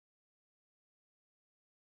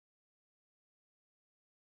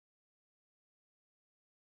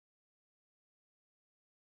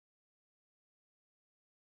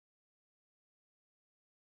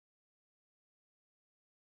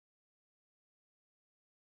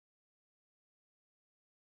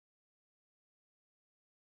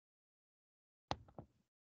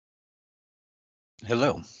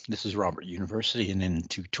Hello, this is Robert University, and in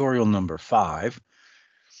tutorial number 5,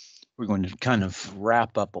 we're going to kind of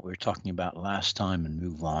wrap up what we were talking about last time and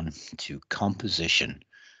move on to composition,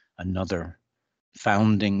 another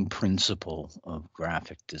founding principle of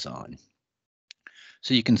graphic design.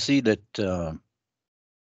 So you can see that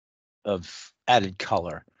I've added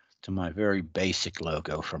color to my very basic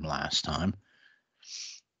logo from last time.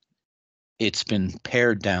 It's been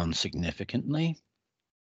pared down significantly.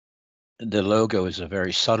 The logo is a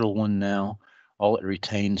very subtle one now. All it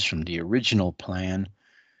retains from the original plan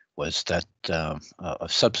was that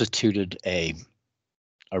I've substituted a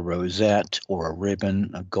rosette or a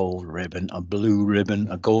ribbon, a gold ribbon, a blue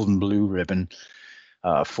ribbon, a golden blue ribbon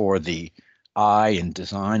for the eye and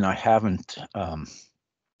design. I haven't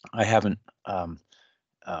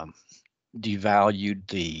devalued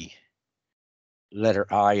the letter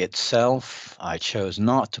I itself. I chose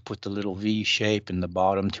not to put the little V shape in the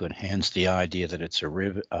bottom to enhance the idea that it's a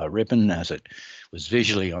ribbon, as it was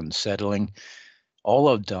visually unsettling. All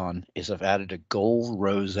I've done is I've added a gold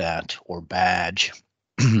rosette or badge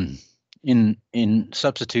in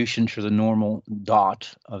substitution for the normal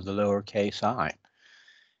dot of the lowercase I.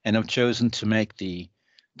 And I've chosen to make the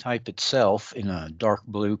type itself in a dark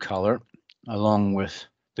blue color, along with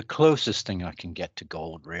the closest thing I can get to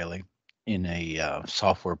gold, really, in a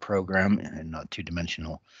software program, and a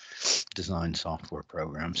two-dimensional design software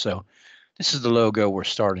program. So this is the logo we're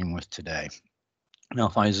starting with today. Now,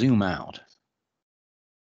 if I zoom out,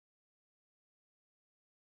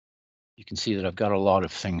 you can see that I've got a lot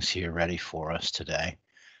of things here ready for us today.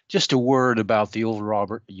 Just a word about the old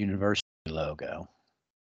Robert University logo.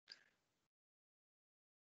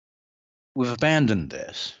 We've abandoned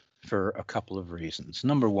this for a couple of reasons.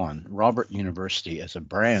 Number one, Robert University as a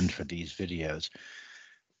brand for these videos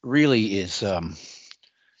really is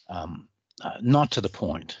not to the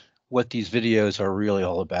point. What these videos are really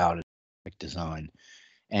all about is graphic design.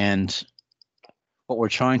 And what we're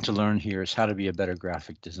trying to learn here is how to be a better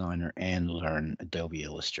graphic designer and learn Adobe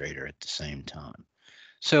Illustrator at the same time.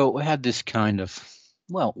 So we had this kind of,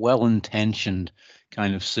 well-intentioned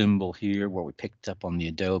kind of symbol here where we picked up on the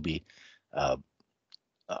Adobe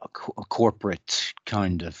corporate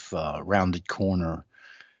kind of rounded corner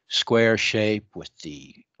square shape with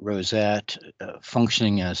the rosette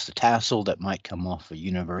functioning as the tassel that might come off a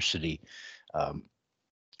university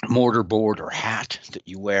mortarboard or hat that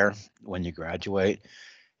you wear when you graduate.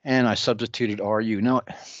 And I substituted RU. Now,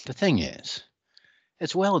 the thing is,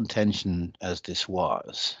 as well-intentioned as this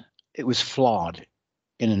was, it was flawed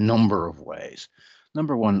in a number of ways.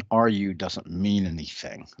 Number one, RU doesn't mean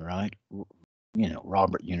anything, right? You know,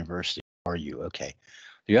 Robert University, RU, okay.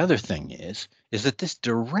 The other thing is that this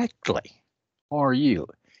directly, RU,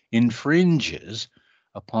 infringes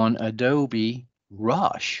upon Adobe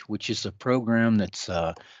Rush, which is a program that's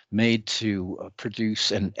made to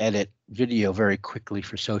produce and edit video very quickly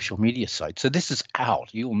for social media sites. So this is out.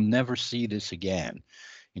 You'll never see this again.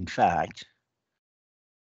 In fact,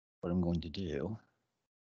 what I'm going to do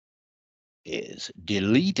is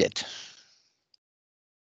delete it.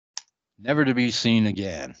 Never to be seen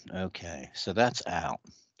again. Okay, so that's out.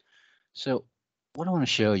 So what I want to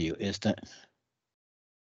show you is that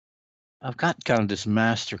I've got kind of this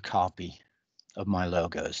master copy of my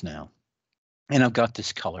logos now. And I've got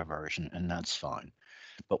this color version, and that's fine.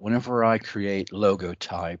 But whenever I create logo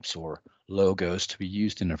types or logos to be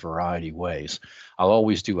used in a variety of ways, I'll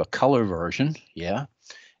always do a color version, yeah,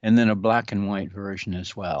 and then a black and white version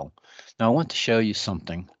as well. Now, I want to show you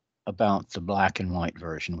something about the black and white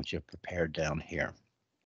version, which I've prepared down here.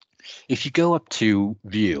 If you go up to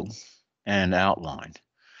View and Outline,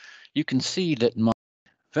 you can see that my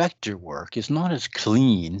vector work is not as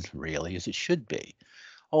clean, really, as it should be.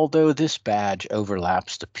 Although this badge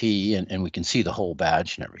overlaps the P and we can see the whole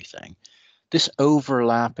badge and everything, this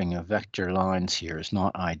overlapping of vector lines here is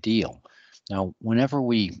not ideal. Now, whenever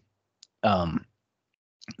we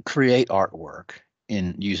create artwork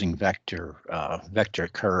in using vector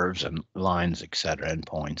curves and lines, etc., and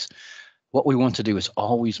points, what we want to do is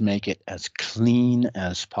always make it as clean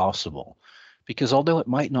as possible. Because although it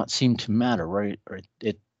might not seem to matter right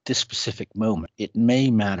at this specific moment, it may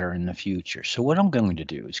matter in the future. So what I'm going to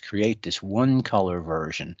do is create this one color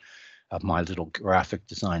version of my little graphic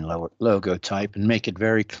design logo type and make it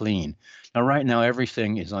very clean. Now, right now,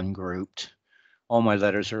 everything is ungrouped. All my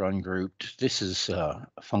letters are ungrouped. This is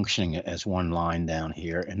functioning as one line down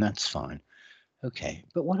here, and that's fine. Okay,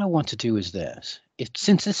 but what I want to do is this.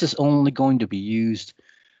 Since this is only going to be used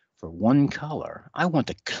for one color, I want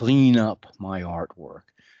to clean up my artwork.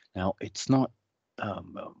 Now, it's not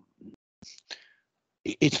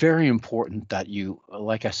it's very important that you,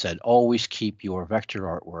 like I said, always keep your vector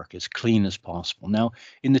artwork as clean as possible. Now,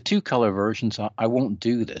 in the two color versions, I won't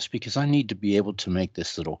do this because I need to be able to make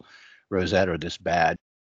this little rosette or this badge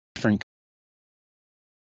different.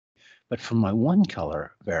 But for my one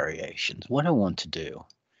color variations, what I want to do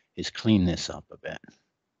is clean this up a bit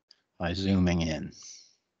by zooming in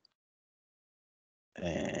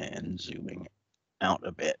and zooming out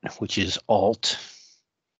a bit, which is Alt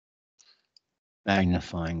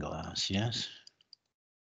magnifying glass, yes.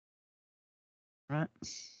 Right.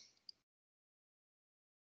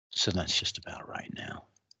 So that's just about right now.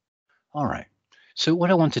 All right. So what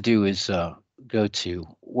I want to do is go to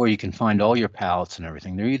where you can find all your palettes and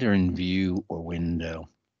everything. They're either in View or Window.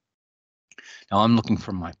 Now I'm looking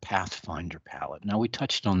for my Pathfinder palette. Now we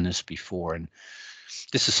touched on this before, and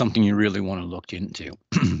this is something you really want to look into.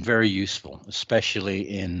 Very useful, especially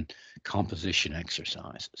in composition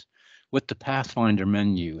exercises. What the Pathfinder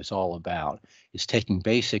menu is all about is taking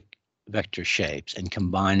basic vector shapes and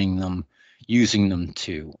combining them, using them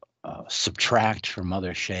to subtract from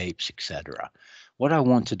other shapes, etc. What I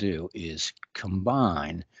want to do is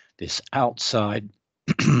combine this outside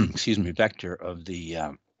excuse me, vector of the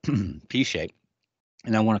P shape,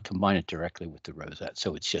 and I want to combine it directly with the rosette.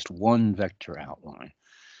 So it's just one vector outline.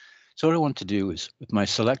 So what I want to do is with my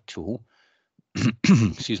select tool,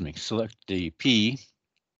 excuse me, select the P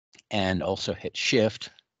and also hit Shift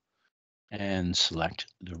and select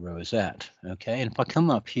the rosette. Okay, and if I come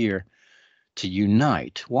up here to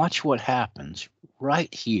unite, watch what happens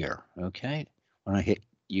right here. Okay, when I hit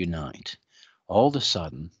unite, all of a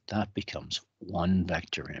sudden that becomes one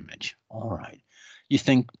vector image. All right. You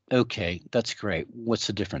think, okay, that's great. What's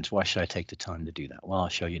the difference? Why should I take the time to do that? Well, I'll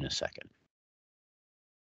show you in a second.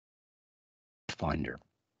 Finder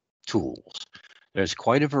tools. There's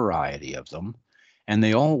quite a variety of them, and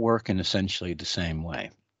they all work in essentially the same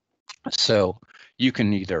way. So you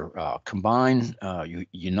can either combine,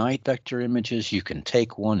 unite vector images, you can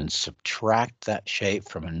take one and subtract that shape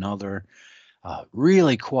from another.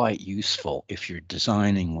 Really quite useful if you're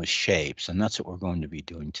designing with shapes, and that's what we're going to be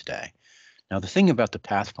doing today. Now, the thing about the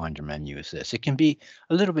Pathfinder menu is this: it can be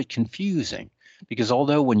a little bit confusing because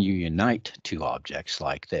although when you unite two objects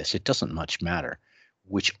like this, it doesn't much matter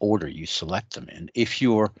which order you select them in. If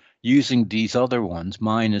you're using these other ones,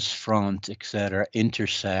 minus, front, etc.,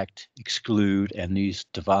 intersect, exclude, and these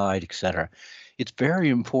divide, etc., it's very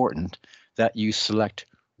important that you select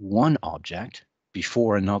one object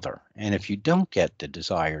before another. And if you don't get the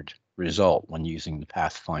desired result when using the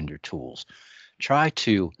Pathfinder tools, try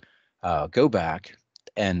to go back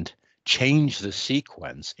and change the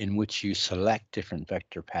sequence in which you select different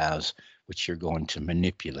vector paths which you're going to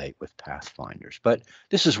manipulate with pathfinders. But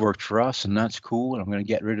this has worked for us, and that's cool. And I'm going to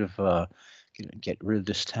get rid of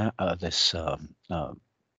this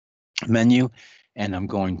menu, and I'm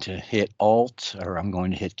going to hit Alt, or I'm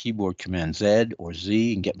going to hit keyboard Command Z or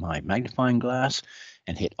Z and get my magnifying glass,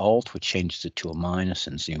 and hit Alt, which changes it to a minus,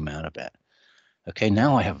 and zoom out a bit. Okay,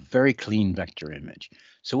 now I have a very clean vector image.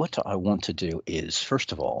 So what I want to do is,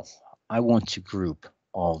 first of all, I want to group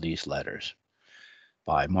all these letters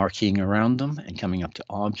by marking around them and coming up to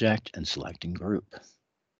Object and selecting Group.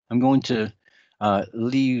 I'm going to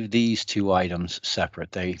leave these two items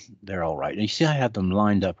separate. They're all right. And you see I have them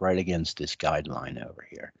lined up right against this guideline over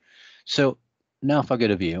here. So now if I go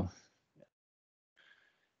to View,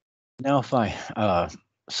 now if I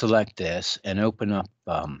select this and open up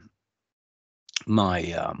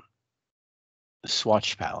my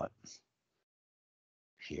swatch palette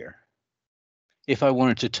here. If I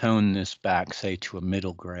wanted to tone this back, say, to a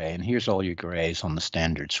middle gray, and here's all your grays on the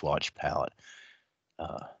standard swatch palette,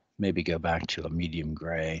 maybe go back to a medium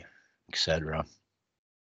gray, etc.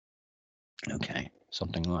 Okay,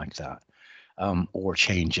 something like that. Or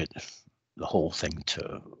change it, the whole thing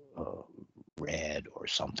to red or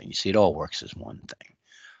something. You see, it all works as one thing.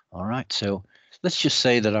 All right, so let's just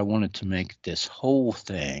say that I wanted to make this whole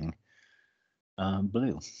thing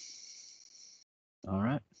blue. All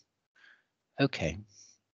right. Okay,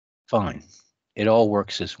 fine. It all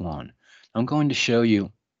works as one. I'm going to show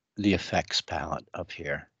you the effects palette up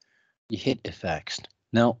here. You hit effects.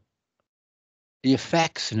 Now, the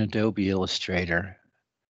effects in Adobe Illustrator,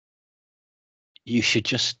 you should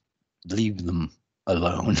just leave them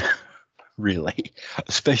alone, really,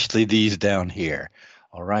 especially these down here.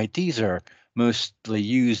 All right, these are mostly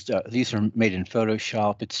used, these are made in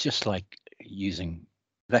Photoshop. It's just like using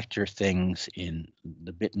vector things in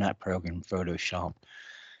the bitmap program Photoshop.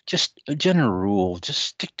 Just a general rule, just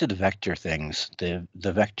stick to the vector things, the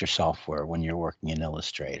vector software when you're working in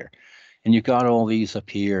Illustrator. And you've got all these up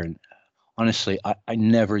here, and honestly, I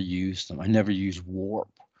never use them. I never use warp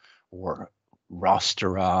or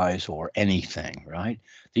rasterize or anything, right?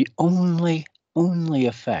 The only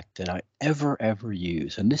effect that I ever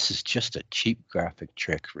use, and this is just a cheap graphic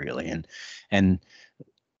trick really, and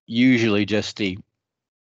usually just the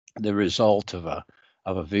result of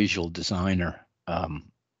a visual designer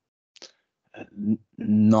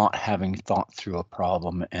not having thought through a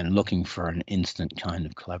problem and looking for an instant kind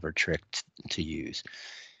of clever trick to use.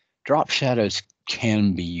 Drop shadows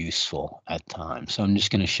can be useful at times. So I'm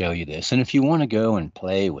just going to show you this. And if you want to go and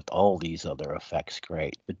play with all these other effects,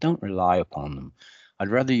 great, but don't rely upon them. I'd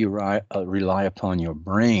rather you rely upon your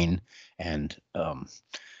brain and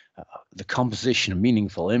the composition of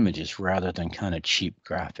meaningful images rather than kind of cheap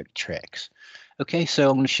graphic tricks. Okay, so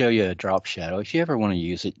I'm going to show you a drop shadow. If you ever want to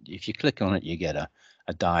use it, if you click on it, you get a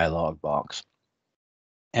dialog box.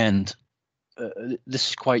 And this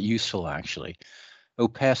is quite useful, actually.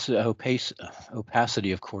 Opacity,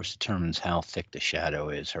 of course, determines how thick the shadow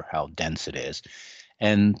is or how dense it is.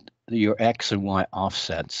 And your X and Y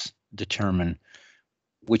offsets determine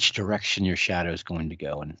which direction your shadow is going to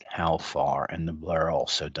go and how far. And the blur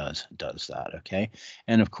also does that, okay?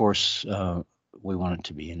 And of course, we want it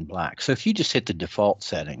to be in black. So if you just hit the default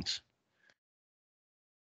settings,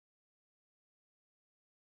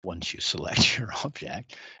 once you select your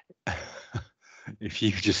object, if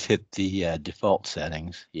you just hit the default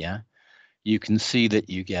settings, yeah, you can see that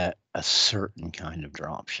you get a certain kind of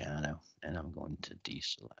drop shadow. And I'm going to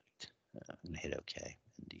deselect. I'm going to hit OK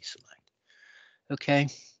and deselect. Okay,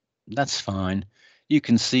 that's fine. You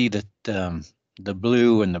can see that the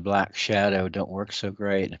blue and the black shadow don't work so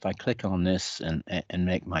great. If I click on this and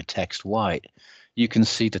make my text white, you can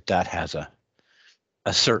see that that has a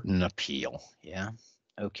certain appeal. Yeah.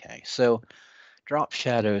 Okay, so drop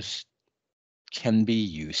shadows can be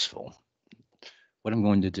useful. What I'm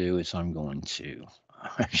going to do is I'm going to, I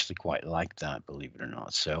actually quite like that, believe it or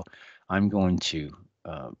not. So I'm going to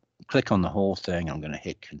click on the whole thing. I'm going to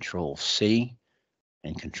hit Control C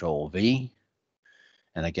and Control V,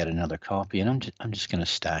 and I get another copy. And I'm just going to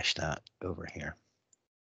stash that over here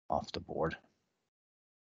off the board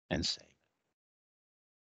and save.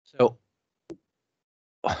 So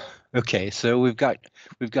okay, so we've got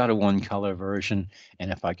a one color version,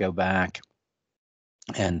 and if I go back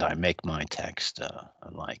and I make my text a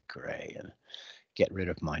light gray and get rid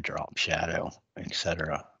of my drop shadow,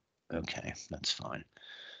 etc. Okay, that's fine.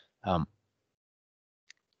 All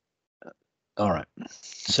right,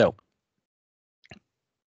 so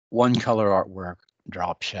one color artwork,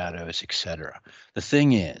 drop shadows, etc. The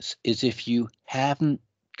thing is if you haven't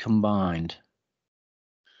combined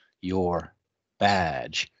your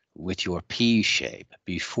badge with your P shape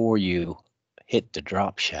before you hit the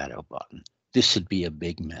drop shadow button, this would be a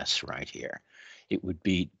big mess right here. It would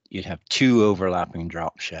be, you'd have two overlapping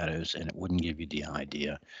drop shadows and it wouldn't give you the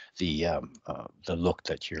idea, the look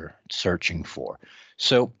that you're searching for.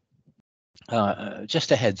 So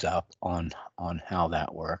just a heads up on how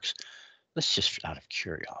that works. Let's just, out of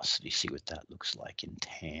curiosity, see what that looks like in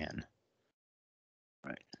tan.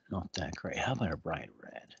 Right, not that great. How about a bright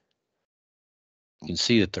red? You can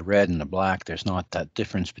see that the red and the black, there's not that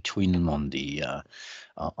difference between them on the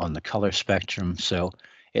color spectrum. So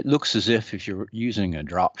it looks as if you're using a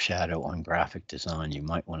drop shadow on graphic design, you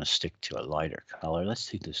might want to stick to a lighter color. Let's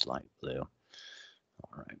do this light blue.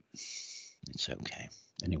 All right, it's okay.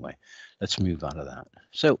 Anyway, let's move out of that.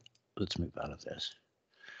 So let's move out of this.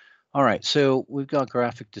 All right, so we've got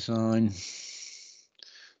graphic design.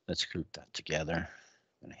 Let's group that together.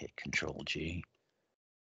 I'm going to hit Control G.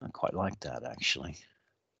 I quite like that, actually.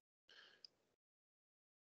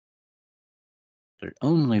 But it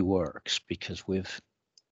only works because we've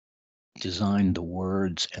designed the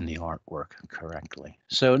words and the artwork correctly.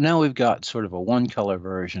 So now we've got sort of a one color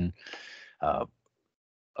version, a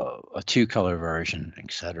two color version,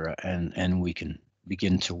 etc. And we can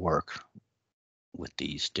begin to work with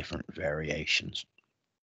these different variations.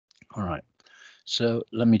 All right, so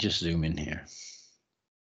let me just zoom in here.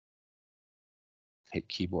 Hit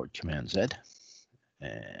keyboard Command Z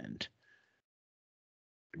and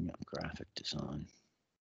bring up graphic design.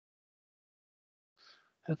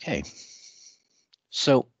 Okay,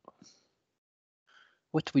 so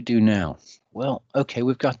what do we do now? Well, okay,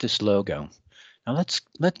 we've got this logo. Now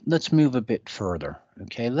let's move a bit further.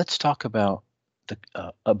 Okay, let's talk about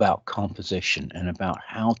about composition and about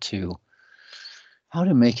how to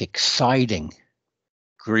make exciting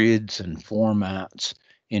grids and formats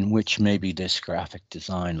in which maybe this graphic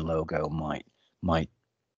design logo might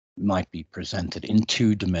be presented in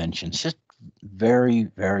two dimensions. Just very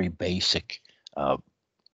basic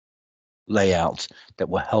layouts that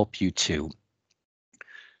will help you to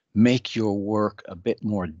make your work a bit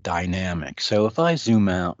more dynamic. So if I zoom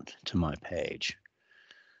out to my page,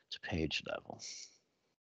 to page level,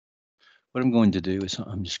 what I'm going to do is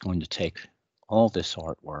I'm just going to take all this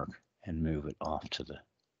artwork and move it off to the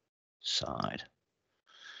side.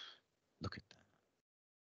 Look at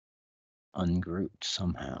that. Ungrouped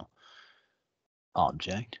somehow.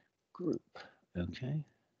 Object, group. Okay,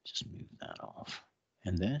 just move that off.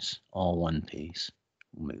 And this, all one piece,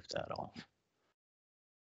 we'll move that off.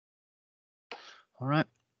 All right,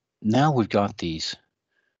 now we've got these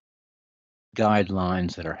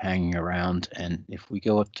guidelines that are hanging around, and if we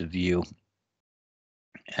go up to view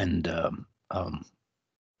and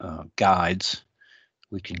guides,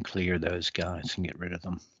 we can clear those guides and get rid of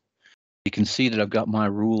them. You can see that I've got my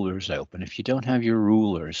rulers open. If you don't have your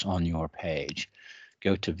rulers on your page,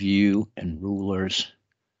 go to view and rulers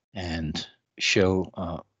and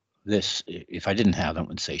show this. If I didn't have them, it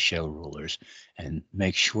would say show rulers, and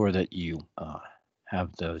make sure that you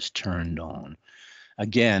have those turned on.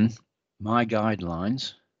 Again, my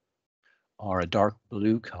guidelines are a dark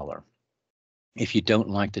blue color. If you don't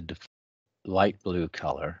like the light blue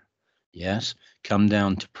color, yes, come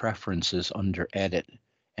down to preferences under edit,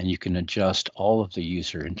 and you can adjust all of the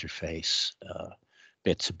user interface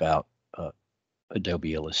bits about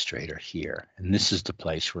Adobe Illustrator here. And this is the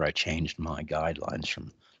place where I changed my guidelines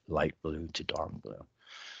from light blue to dark blue.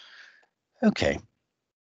 Okay.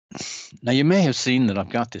 Now you may have seen that I've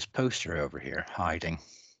got this poster over here hiding,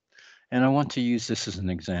 and I want to use this as an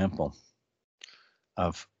example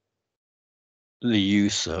of the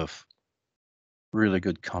use of really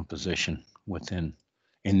good composition within,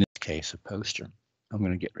 in this case, a poster. I'm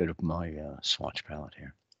going to get rid of my swatch palette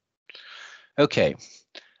here. Okay.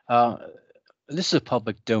 This is a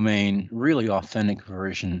public domain, really authentic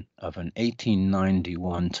version of an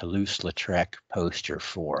 1891 Toulouse-Lautrec poster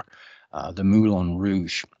for the Moulin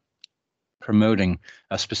Rouge, promoting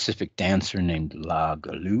a specific dancer named La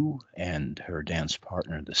Galou and her dance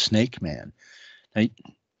partner, the Snake Man. Now,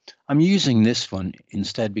 I'm using this one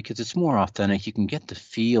instead because it's more authentic. You can get the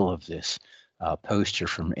feel of this poster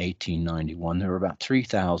from 1891. There were about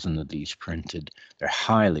 3,000 of these printed. They're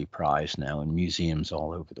highly prized now in museums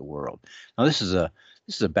all over the world. Now this is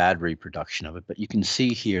a bad reproduction of it, but you can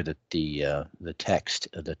see here that the text,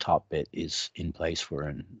 the top bit, is in place where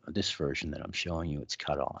in this version that I'm showing you, it's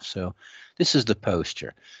cut off. So this is the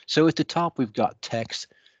poster. So at the top we've got text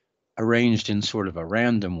arranged in sort of a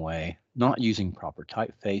random way, not using proper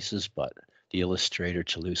typefaces, but the illustrator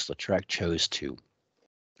Toulouse-Lautrec chose to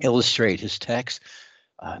illustrate his text,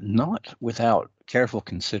 not without careful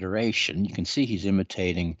consideration. You can see he's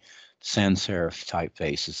imitating sans serif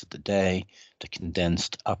typefaces of the day, the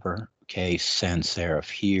condensed uppercase sans serif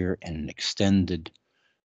here, and an extended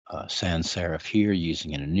sans serif here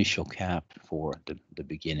using an initial cap for the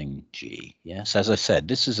beginning G. Yes, as I said,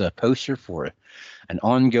 this is a poster for an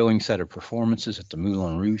ongoing set of performances at the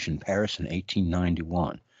Moulin Rouge in Paris in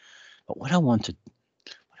 1891. But what I want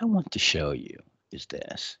to show you is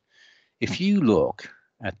this. If you look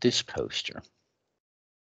at this poster,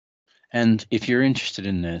 and if you're interested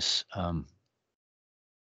in this, go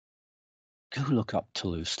look up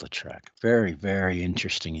Toulouse-Lautrec. Very, very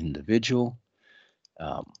interesting individual.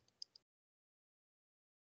 A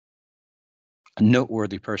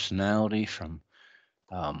noteworthy personality from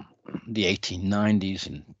the 1890s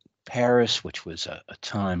in Paris, which was a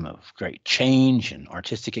time of great change and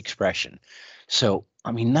artistic expression. So,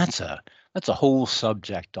 I mean, that's a whole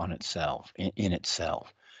subject on itself, in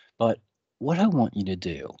itself. But what I want you to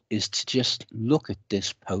do is to just look at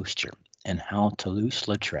this poster and how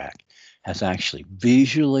Toulouse-Lautrec has actually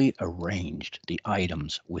visually arranged the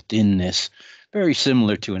items within this, very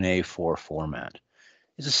similar to an A4 format.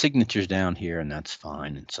 There's a signatures down here, and that's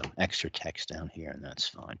fine, and some extra text down here, and that's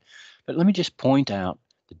fine. But let me just point out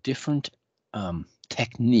the different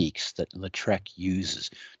techniques that Lautrec uses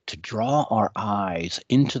to draw our eyes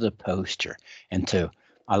into the poster and to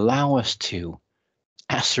allow us to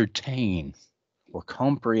ascertain or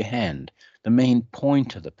comprehend the main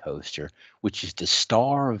point of the poster, which is the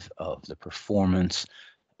star of the performance.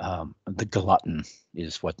 The glutton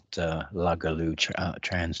is what La Galou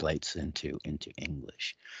translates into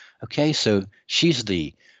English. Okay, so she's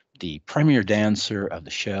the premier dancer of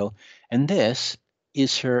the show, and this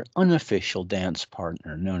is her unofficial dance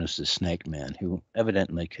partner, known as the Snake Man, who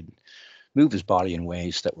evidently could move his body in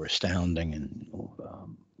ways that were astounding and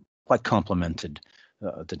quite complimented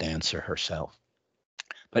the dancer herself.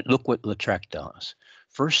 But look what Lautrec does.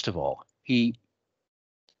 First of all, he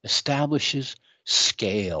establishes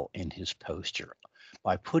scale in his poster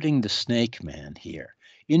by putting the Snake Man here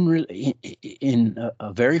in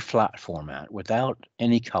a very flat format without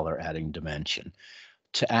any color adding dimension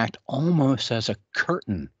to act almost as a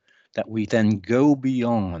curtain that we then go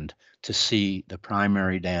beyond to see the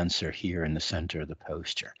primary dancer here in the center of the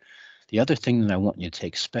poster. The other thing that I want you to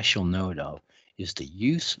take special note of is the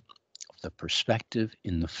use of the perspective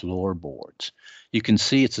in the floorboards. You can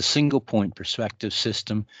see it's a single point perspective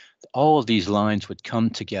system. All of these lines would come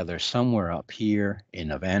together somewhere up here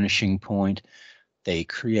in a vanishing point. They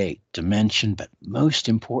create dimension, but most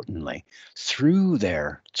importantly, through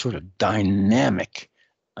their sort of dynamic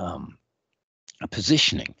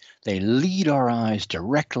positioning, they lead our eyes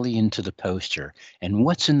directly into the poster. And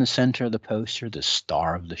what's in the center of the poster? The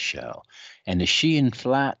star of the show. And is she in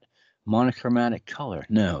flat monochromatic color?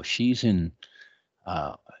 No, she's in,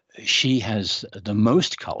 she has the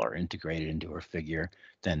most color integrated into her figure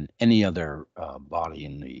than any other body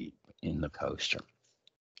in the poster.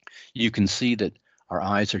 You can see that our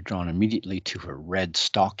eyes are drawn immediately to her red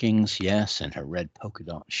stockings, yes, and her red polka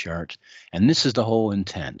dot shirt. And this is the whole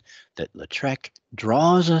intent, that Lautrec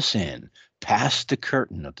draws us in past the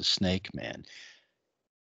curtain of the Snake Man,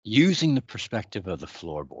 using the perspective of the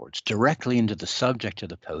floorboards directly into the subject of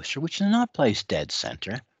the poster, which is not placed dead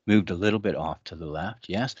center, moved a little bit off to the left,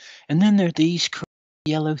 yes. And then there are these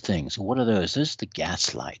yellow things. What are those? Those are the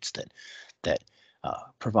gas lights that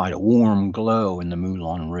provide a warm glow in the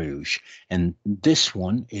Moulin Rouge. And this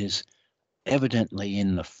one is evidently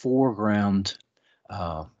in the foreground,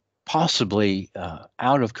 possibly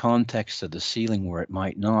out of context of the ceiling where it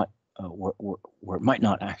might not where it might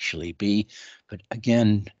not actually be, but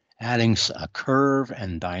again, adding a curve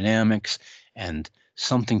and dynamics and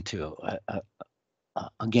something to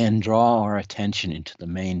again draw our attention into the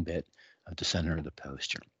main bit of the center of the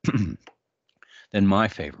poster. Then my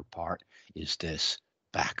favorite part is this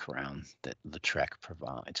background that Lautrec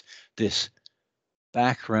provides. This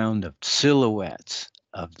background of silhouettes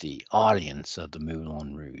of the audience of the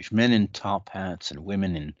Moulin Rouge, men in top hats and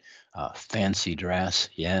women in fancy dress,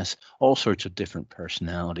 yes, all sorts of different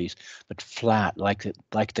personalities, but flat, like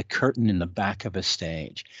the curtain in the back of a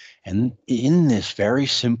stage. And in this very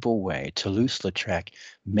simple way, Toulouse-Lautrec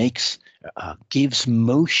gives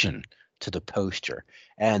motion to the poster,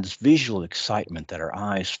 adds visual excitement that our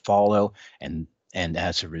eyes follow and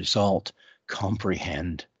as a result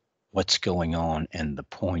comprehend what's going on and the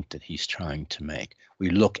point that he's trying to make. We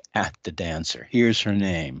look at the dancer. Here's her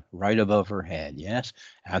name right above her head, yes,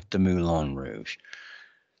 at the Moulin Rouge.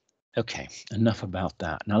 Okay, enough about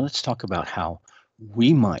that. Now let's talk about how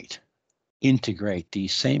we might integrate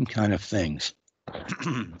these same kind of things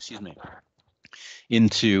excuse me,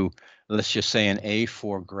 into, let's just say, an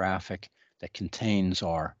A4 graphic that contains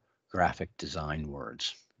our graphic design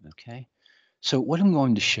words. Okay, so what I'm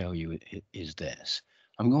going to show you is this.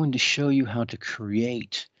 I'm going to show you how to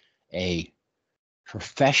create a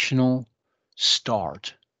professional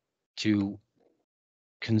start to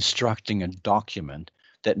constructing a document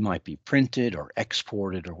that might be printed or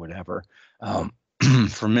exported or whatever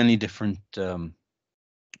for many different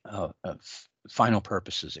final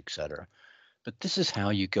purposes, etc. But this is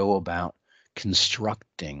how you go about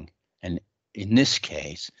constructing, in this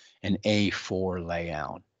case, an A4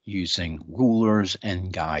 layout using rulers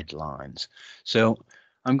and guidelines. So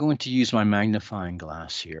I'm going to use my magnifying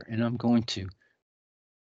glass here, and I'm going to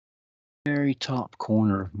very top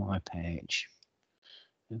corner of my page.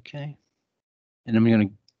 Okay. And I'm going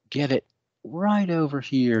to get it right over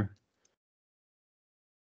here.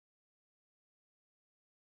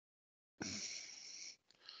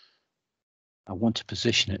 I want to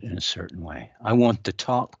position it in a certain way. I want the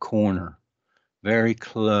top corner very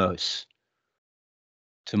close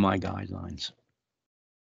to my guidelines.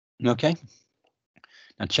 Okay.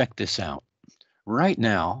 Now check this out. Right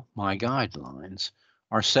now, my guidelines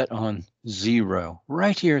are set on 0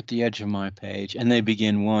 right here at the edge of my page, and they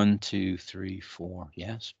begin 1, 2, 3, 4.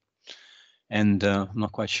 Yes. And I'm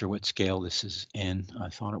not quite sure what scale this is in. I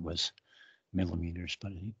thought it was millimeters,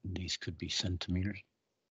 but these could be centimeters.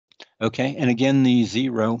 Okay, and again, the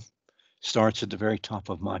 0 starts at the very top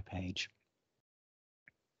of my page.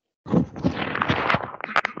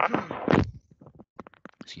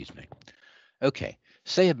 Excuse me. Okay,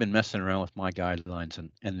 say I've been messing around with my guidelines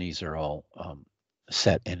and these are all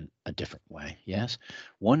set in a different way, yes?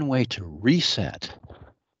 One way to reset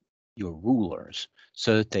your rulers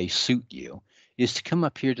so that they suit you is to come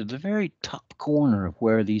up here to the very top corner of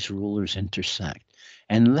where these rulers intersect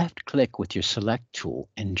and left click with your select tool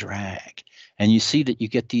and drag. And you see that you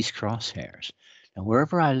get these crosshairs. Now,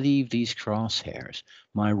 wherever I leave these crosshairs,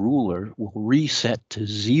 my ruler will reset to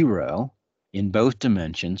 0 in both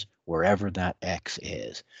dimensions, wherever that X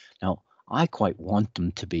is. Now, I quite want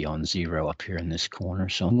them to be on 0 up here in this corner,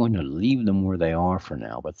 so I'm going to leave them where they are for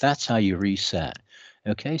now, but that's how you reset.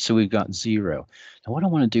 Okay, so we've got 0. Now what I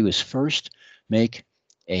want to do is first make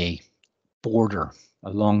a border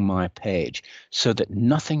along my page so that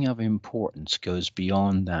nothing of importance goes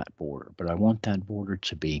beyond that border, but I want that border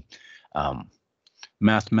to be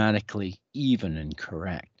mathematically even and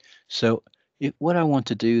correct. So what I want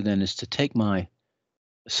to do then is to take my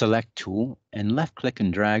select tool and left click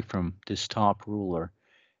and drag from this top ruler,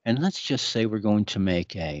 and let's just say we're going to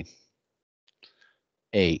make a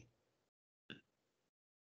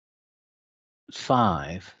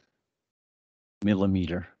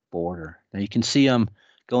 5mm border. Now you can see I'm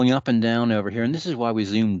going up and down over here, and this is why we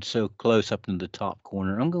zoomed so close up into the top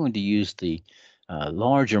corner. I'm going to use the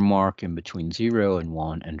larger mark in between 0 and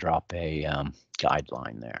 1 and drop a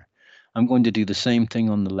guideline there. I'm going to do the same thing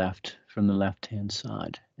on the left from the left-hand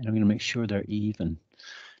side, and I'm going to make sure they're even.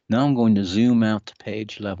 Now I'm going to zoom out to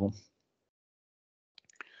page level,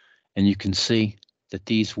 and you can see that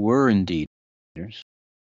these were indeed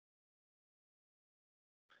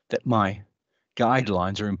that my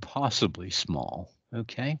guidelines are impossibly small.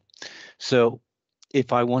 Okay, so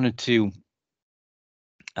if I wanted to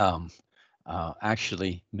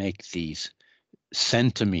actually make these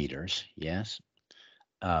centimeters, yes,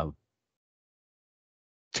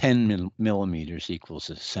 10 millimeters equals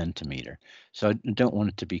a centimeter. So I don't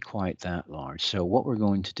want it to be quite that large. So what we're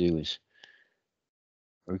going to do is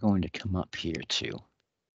we're going to come up here to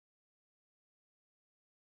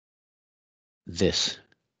this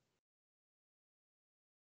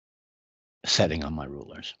setting on my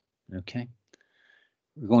rulers. Okay,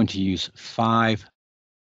 we're going to use 5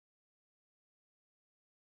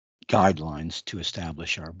 guidelines to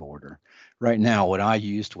establish our border. Right now, what I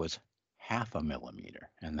used was 0.5 millimeter,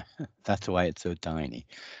 and that's why it's so tiny.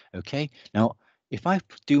 Okay, now if I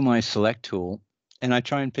do my select tool and I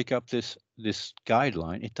try and pick up this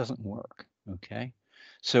guideline, it doesn't work. Okay,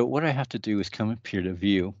 so what I have to do is come up here to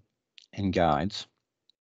View and Guides,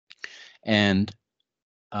 and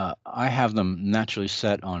I have them naturally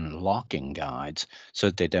set on locking guides so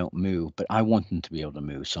that they don't move, but I want them to be able to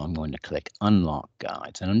move. So I'm going to click Unlock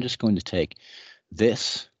Guides, and I'm just going to take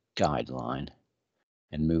this guideline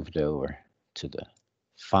and move it over to the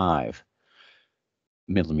 5mm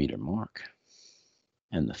mark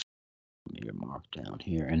and the 5mm mark down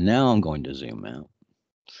here. And now I'm going to zoom out.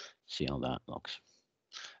 See how that looks.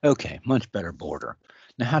 Okay, much better border.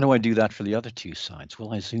 Now, how do I do that for the other two sides?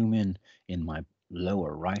 Well, I zoom in my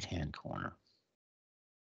lower right-hand corner.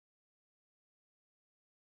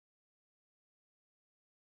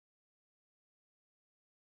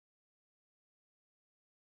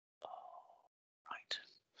 Right.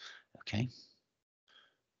 Okay.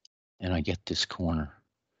 And I get this corner.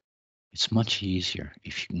 It's much easier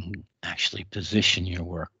if you can actually position your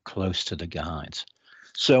work close to the guides.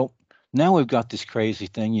 So now we've got this crazy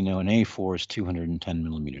thing, you know, an A4 is 210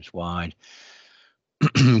 millimeters wide,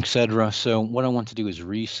 etc. So what I want to do is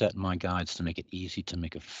reset my guides to make it easy to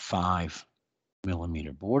make a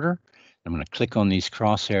 5mm border. I'm going to click on these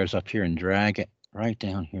crosshairs up here and drag it right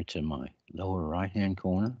down here to my lower right-hand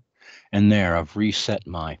corner. And there, I've reset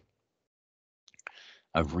my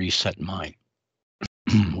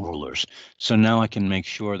rulers. So now I can make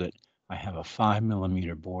sure that I have a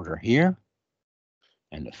 5mm border here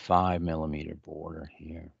and a 5mm border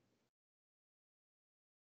here.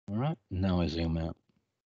 All right, now I zoom out.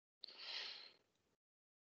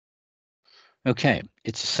 Okay,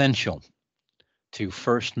 it's essential to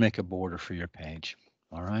first make a border for your page.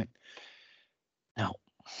 All right. Now,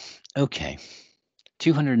 okay,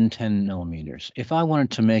 210 millimeters. If I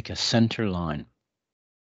wanted to make a center line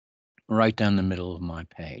right down the middle of my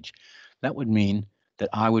page, that would mean that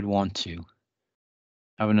I would want to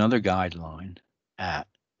have another guideline at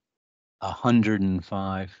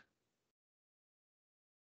 105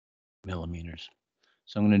 millimeters.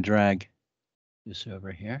 So I'm going to drag this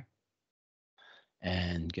over here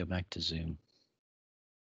and go back to zoom.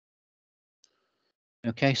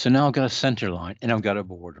 Okay, so now I've got a center line and I've got a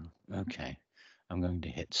border. Okay, I'm going to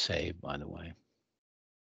hit save, by the way.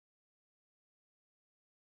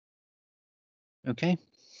 Okay.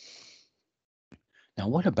 Now,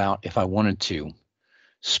 what about if I wanted to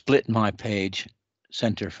split my page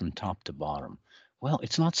center from top to bottom? Well,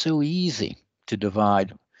 it's not so easy to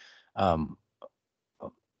divide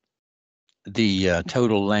the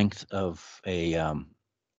total length of a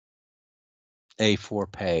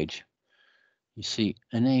A4 page. You see,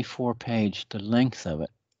 an A4 page, the length of it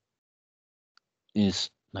is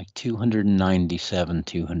like 297,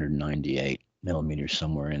 298 millimeters,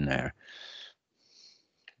 somewhere in there.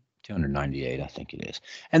 298, I think it is.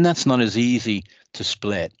 And that's not as easy to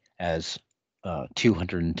split as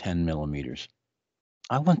 210 millimeters.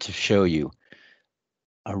 I want to show you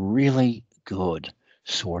a really good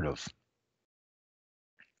sort of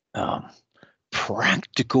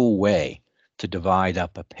practical way to divide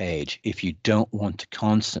up a page if you don't want to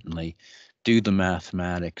constantly do the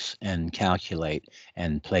mathematics and calculate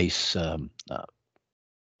and place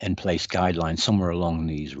guidelines somewhere along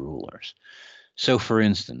these rulers. So for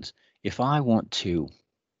instance, if I want to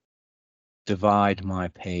divide my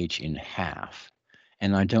page in half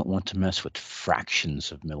and I don't want to mess with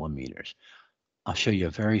fractions of millimeters, I'll show you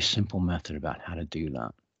a very simple method about how to do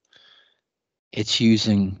that. It's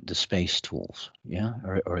using the space tools, yeah,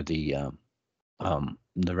 or the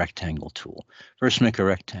rectangle tool. First, make a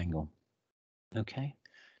rectangle. Okay.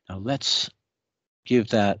 Now let's give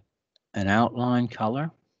that an outline color.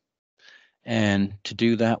 And to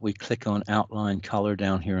do that, we click on outline color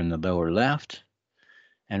down here in the lower left.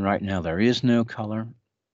 And right now there is no color.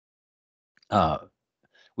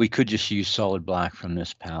 We could just use solid black from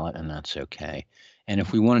this palette, and that's okay. And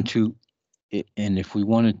if we wanted to,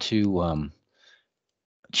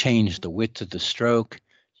 change the width of the stroke,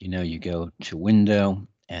 you go to Window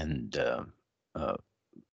and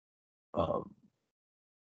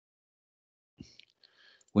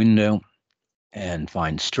Window and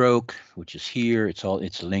find Stroke, which is here.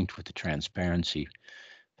 It's linked with the transparency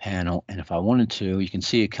panel. And if I wanted to, you can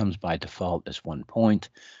see it comes by default as 1 point.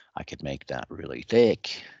 I could make that really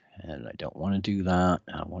thick, and I don't want to do that.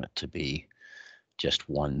 I want it to be just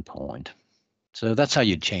 1 point. So that's how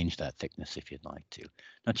you'd change that thickness if you'd like to.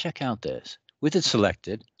 Now check out this. With it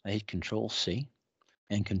selected, I hit Control C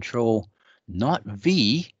and Control not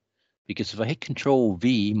V, because if I hit Control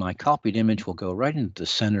V, my copied image will go right into the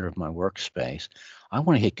center of my workspace. I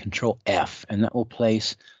want to hit Control F, and that will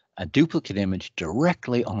place a duplicate image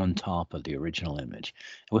directly on top of the original image.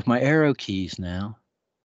 And with my arrow keys now,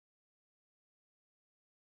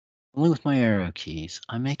 only with my arrow keys,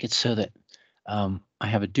 I make it so that I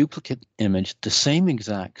have a duplicate image, the same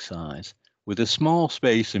exact size, with a small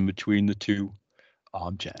space in between the two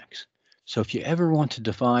objects. So if you ever want to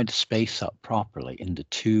divide space up properly into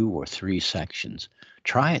 2 or 3 sections,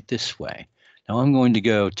 try it this way. Now I'm going to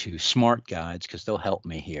go to Smart Guides because they'll help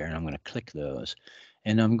me here, and I'm going to click those.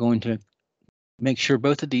 And I'm going to make sure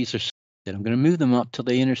both of these are selected. I'm going to move them up till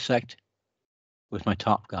they intersect with my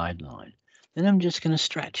top guideline. Then I'm just going to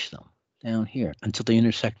stretch them down here until they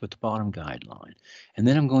intersect with the bottom guideline. And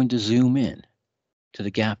then I'm going to zoom in to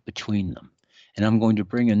the gap between them. And I'm going to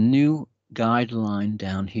bring a new guideline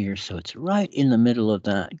down here so it's right in the middle of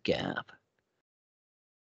that gap,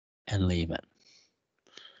 and leave it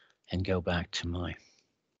and go back to my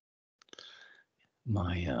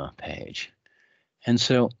page. And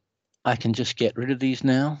so I can just get rid of these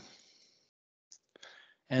now,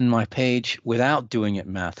 and my page, without doing it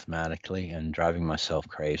mathematically and driving myself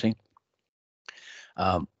crazy,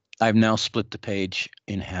 I've now split the page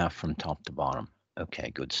in half from top to bottom.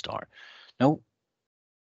 Okay, good start. Now,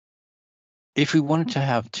 if we wanted to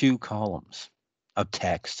have 2 columns of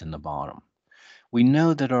text in the bottom, we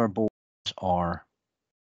know that our borders are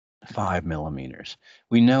 5 millimeters.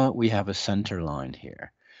 We know we have a center line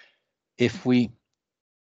here. If we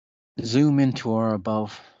zoom into our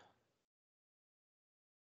above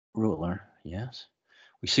ruler, yes,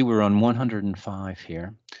 we see we're on 105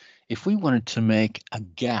 here. If we wanted to make a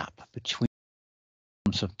gap between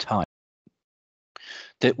columns of type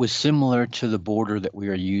that was similar to the border that we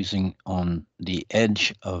are using on the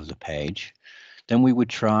edge of the page, then we would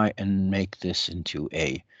try and make this into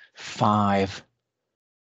a 5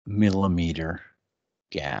 millimeter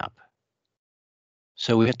gap.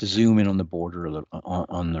 So we have to zoom in on the border a little,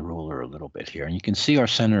 on the ruler a little bit here, and you can see our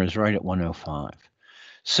center is right at 105.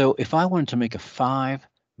 So if I wanted to make a 5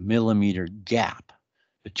 millimeter gap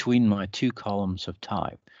between my 2 columns of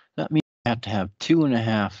type, that means I have to have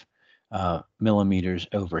 2.5 millimeters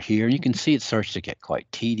over here. You can see it starts to get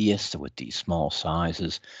quite tedious with these small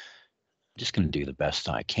sizes. I'm just going to do the best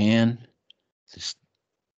I can. Just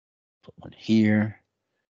put one here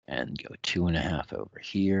and go 2.5 over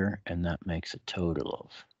here, and that makes a total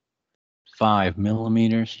of 5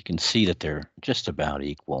 millimeters. You can see that they're just about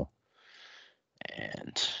equal,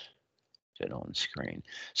 and get on screen.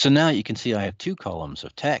 So now you can see I have 2 columns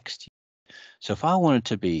of text. So if I wanted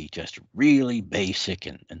to be just really basic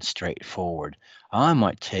and straightforward, I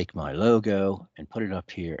might take my logo and put it up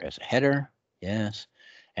here as a header, yes,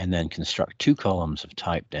 and then construct 2 columns of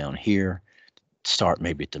type down here, start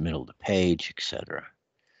maybe at the middle of the page, etc.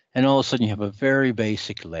 And all of a sudden you have a very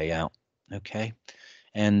basic layout, okay?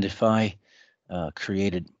 And if I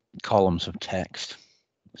created columns of text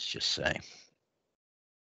let's just say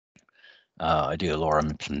I do a Laura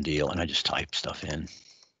Mipson deal and I just type stuff in.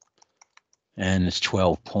 And it's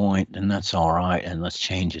 12 point, and that's all right. And let's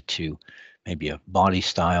change it to maybe a body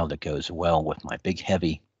style that goes well with my big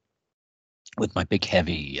heavy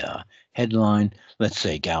headline. Let's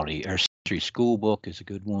say Gowdy or Century School Book is a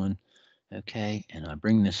good one. Okay, and I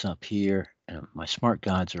bring this up here, and my smart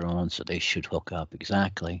guides are on, so they should hook up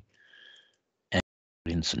exactly. And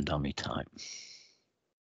put in some dummy type.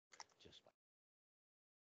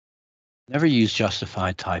 Never use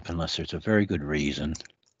justified type unless there's a very good reason.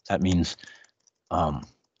 That means that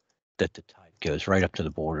the type goes right up to the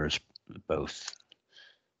borders, both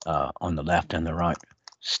on the left and the right.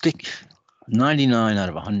 Stick 99 out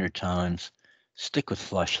of 100 times. Stick with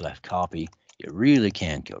flush left copy. You really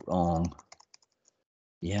can't go wrong.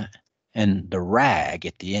 Yeah, and the rag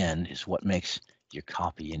at the end is what makes your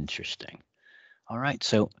copy interesting. All right,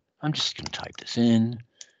 so I'm just going to type this in.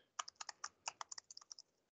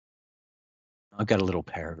 I've got a little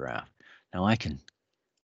paragraph. Now I can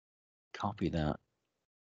copy that,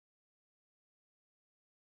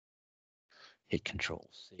 hit Control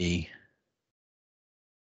C,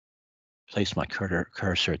 place my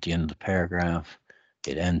cursor at the end of the paragraph,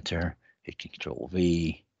 hit Enter, hit Control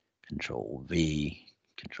V, Control V,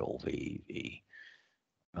 Control V, V.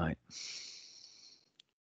 Right.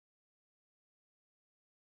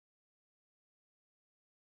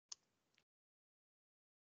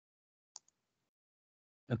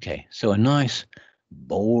 Okay, so a nice,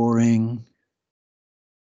 boring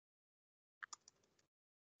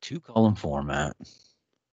 2-column format.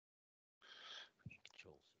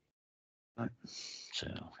 Right. So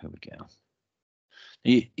here we go.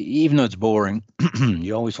 Even though it's boring,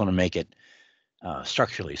 you always want to make it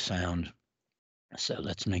structurally sound. So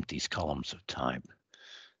let's make these columns of type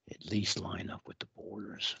at least line up with the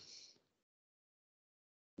borders,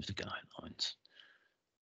 with the guidelines.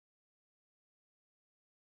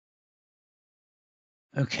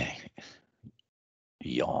 Okay,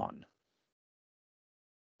 yawn.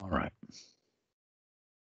 All right.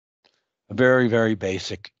 A very, very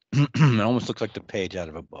basic. It almost looks like the page out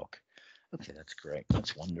of a book. Okay, that's great.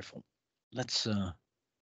 That's wonderful. Let's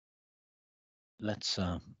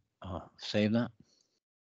save that.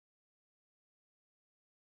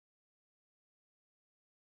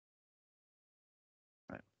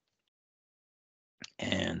 Right.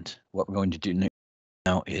 And what we're going to do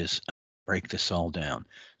now is break this all down.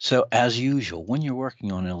 So as usual, when you're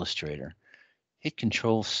working on Illustrator, hit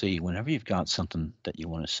Control C whenever you've got something that you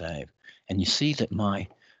want to save. And you see that my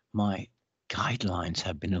guidelines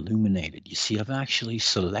have been illuminated. You see, I've actually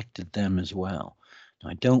selected them as well.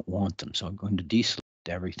 Now, I don't want them, so I'm going to deselect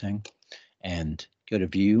everything and go to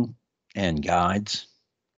View and Guides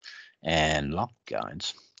and Lock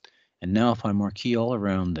Guides. And now if I marquee all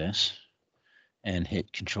around this and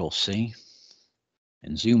hit Control C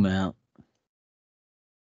and zoom out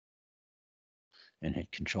and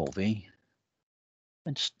hit Control V,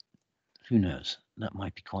 and just, who knows, that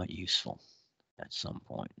might be quite useful at some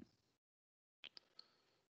point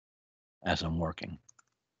as I'm working.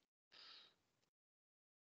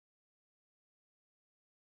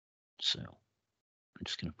 So I'm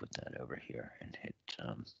just going to put that over here and hit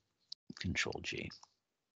Control G.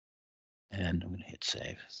 And I'm going to hit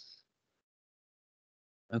save.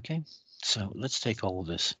 Okay, so let's take all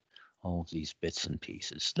of these bits and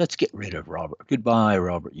pieces. Let's get rid of Robert. Goodbye,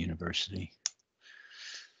 Robert University.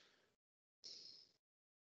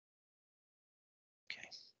 Okay,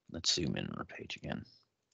 let's zoom in on our page again.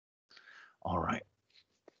 All right.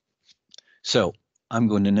 So I'm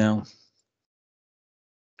going to now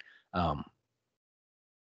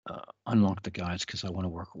unlock the guides because I want to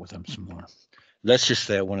work with them some more. Let's just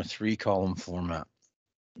say I want a 3-column format.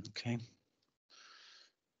 Okay.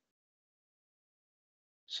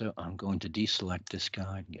 So I'm going to deselect this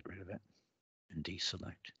guide and get rid of it, and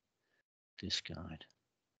deselect this guide,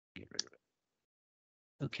 get rid of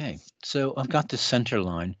it. Okay, so I've got this center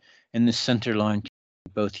line, and this center line can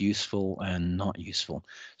be both useful and not useful.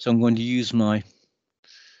 So I'm going to use my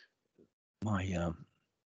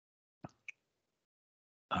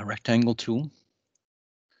rectangle tool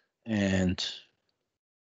and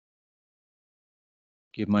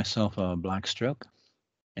give myself a black stroke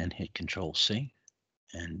and hit Control C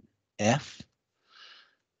and F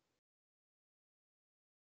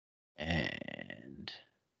and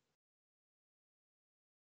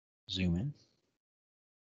zoom in.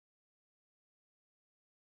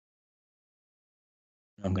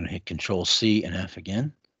 I'm going to hit Control C and F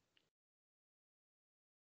again.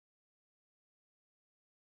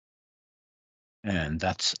 And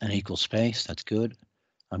that's an equal space. That's good.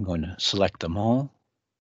 I'm going to select them all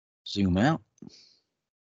zoom out,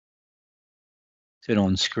 fit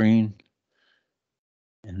on screen,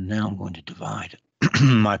 and now I'm going to divide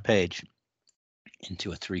my page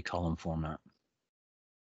into a 3-column format.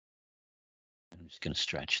 I'm just going to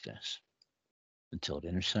stretch this until it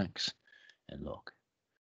intersects, and look.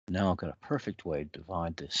 Now I've got a perfect way to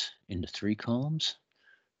divide this into 3 columns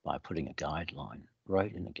by putting a guideline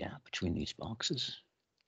right in the gap between these boxes.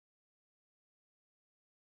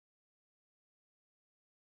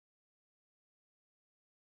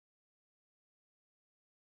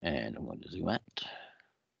 And I'm going to zoom out,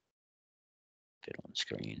 fit on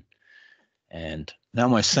screen. And now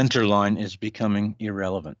my center line is becoming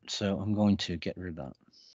irrelevant, so I'm going to get rid of that.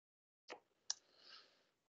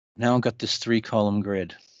 Now I've got this 3-column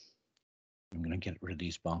grid. I'm going to get rid of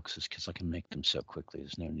these boxes because I can make them so quickly.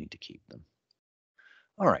 There's no need to keep them.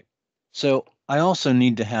 All right. So I also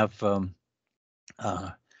need to have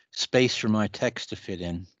space for my text to fit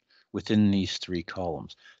in within these 3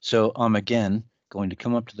 columns. So I'm again going to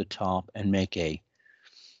come up to the top and make a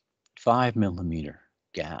 5mm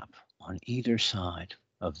gap on either side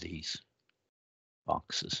of these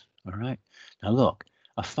boxes. All right. Now look,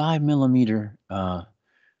 a 5mm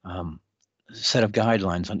set of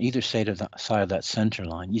guidelines on either side of that center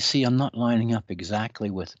line. You see, I'm not lining up exactly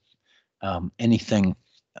with anything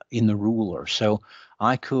in the ruler. So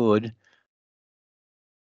I could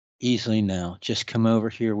easily now just come over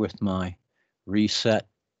here with my reset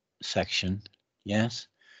section. Yes.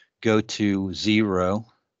 Go to 0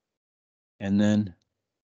 and then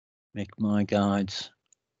make my guides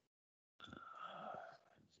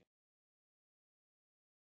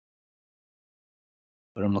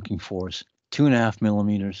what I'm looking for is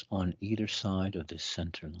 2.5mm on either side of this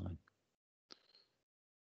center line.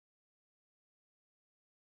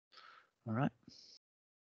 All right.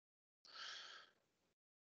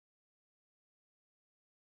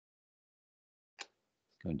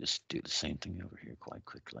 I'm going to just do the same thing over here quite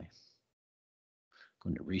quickly.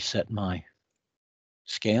 I'm going to reset my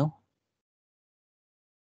scale.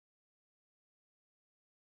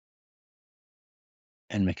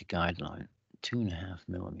 And make a guideline,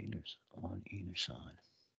 2.5mm on either side.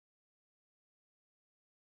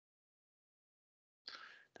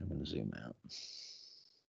 I'm going to zoom out.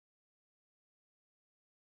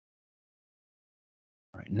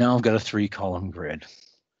 All right, now I've got a 3-column grid.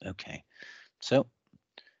 Okay, so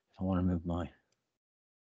if I want to move my what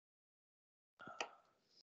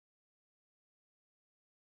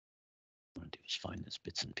I want to do is find those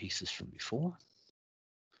bits and pieces from before,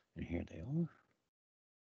 and here they are.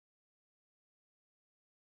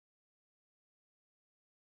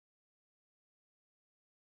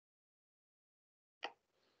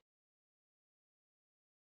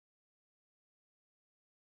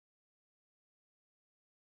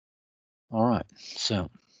 All right, so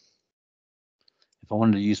if I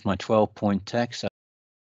wanted to use my 12-point text,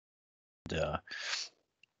 I'd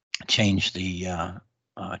change the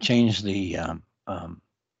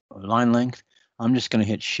line length. I'm just going to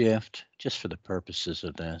hit Shift just for the purposes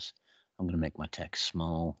of this. I'm going to make my text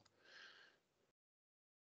small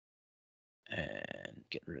and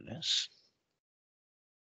get rid of this.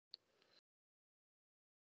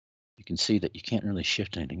 You can see that you can't really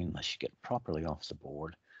shift anything unless you get properly off the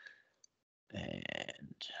board. And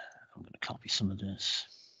I'm going to copy some of this.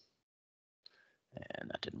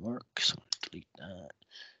 And that didn't work, so I'm going to delete that.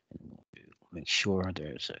 And we'll make sure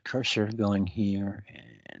there's a cursor going here,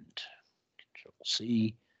 and Control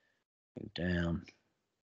C, move down,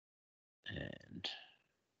 and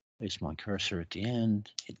place my cursor at the end,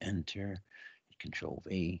 hit Enter, hit Control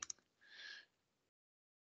V,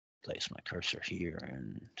 place my cursor here,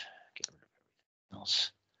 and get rid of everything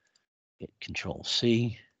else. Hit Control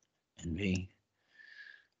C and V,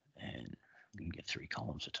 and I'm going to get 3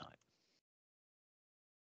 columns of type.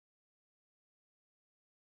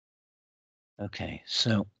 Okay,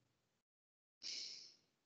 so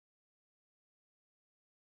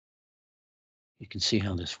you can see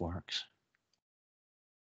how this works.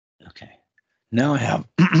 Okay, now I have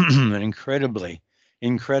an incredibly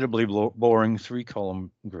boring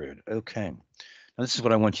 3-column grid. Okay, now this is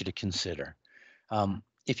what I want you to consider.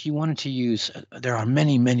 If you wanted to use, there are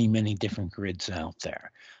many different grids out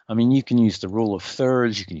there. I mean, you can use the rule of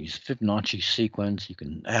thirds, you can use Fibonacci sequence, you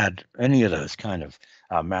can add any of those kind of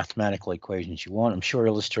mathematical equations you want. I'm sure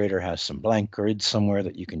Illustrator has some blank grids somewhere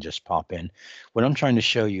that you can just pop in. What I'm trying to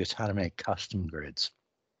show you is how to make custom grids.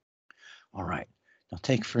 All right, now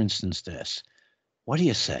take for instance this. What do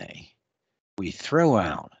you say we throw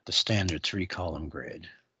out the standard 3-column grid,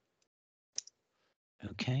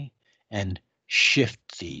 okay, and shift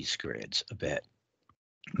these grids a bit.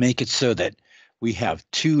 Make it so that We have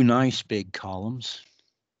two nice big columns.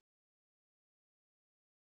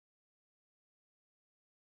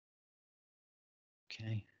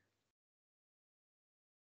 Okay.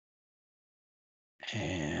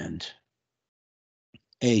 And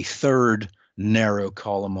a third narrow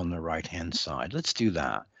column on the right-hand side. Let's do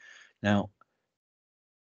that. Now,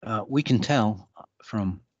 we can tell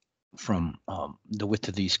from the width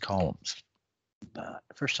of these columns.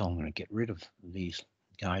 First of all, I'm going to get rid of these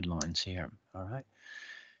guidelines here. All right.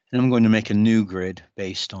 And I'm going to make a new grid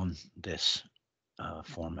based on this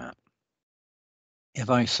format. If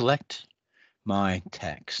I select my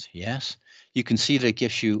text, yes, you can see that it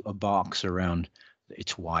gives you a box around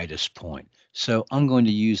its widest point. So I'm going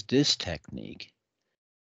to use this technique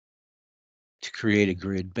to create a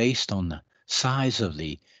grid based on the size of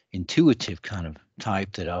the intuitive kind of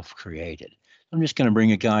type that I've created. I'm just going to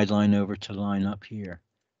bring a guideline over to line up here.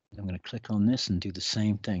 I'm going to click on this and do the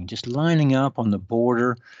same thing, just lining up on the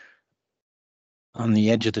border on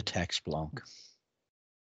the edge of the text block.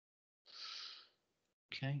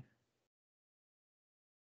 Okay.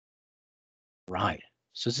 Right.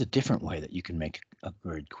 So this is a different way that you can make a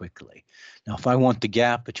grid quickly. Now, if I want the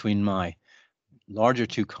gap between my larger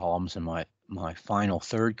two columns and my final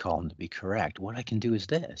third column to be correct, what I can do is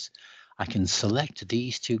this. I can select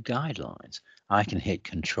these two guidelines. I can hit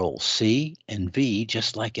Control C and V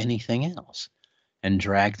just like anything else and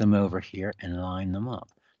drag them over here and line them up.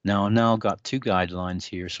 Now I've got two guidelines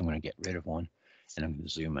here, so I'm going to get rid of one and I'm going to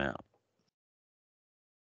zoom out.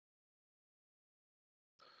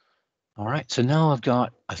 All right, so now I've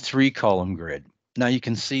got a 3-column grid. Now you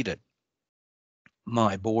can see that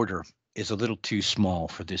my border is a little too small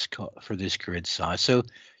for this grid size. So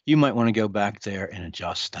you might want to go back there and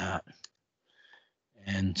adjust that.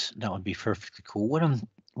 And that would be perfectly cool. What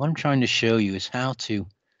I'm trying to show you is how to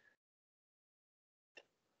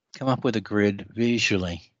come up with a grid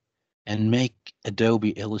visually and make Adobe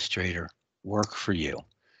Illustrator work for you.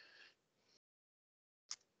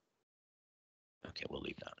 Okay, we'll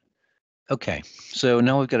leave that. Okay, so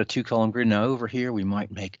now we've got a 2-column grid. Now over here, we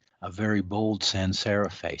might make a very bold sans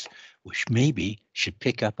serif face, which maybe should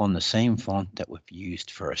pick up on the same font that we've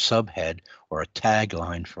used for a subhead or a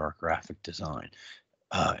tagline for our graphic design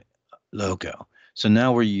logo. So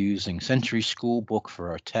now we're using Century School Book for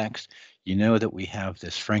our text. You know that we have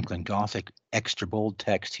this Franklin Gothic extra bold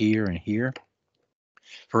text here and here.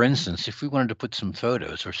 For instance, if we wanted to put some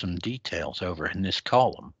photos or some details over in this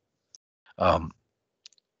column,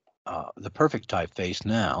 the perfect typeface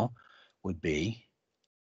now would be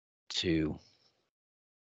to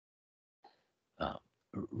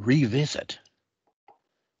revisit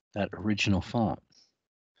that original font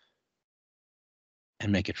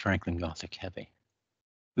and make it Franklin Gothic heavy.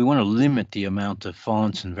 We want to limit the amount of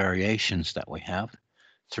fonts and variations that we have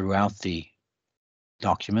throughout the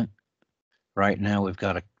document. Right now we've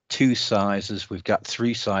got 2 sizes. We've got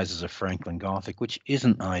 3 sizes of Franklin Gothic, which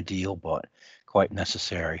isn't ideal, but quite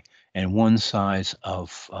necessary, and 1 size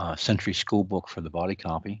of Century School Book for the body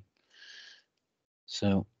copy.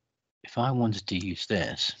 So if I wanted to use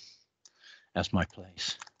this as my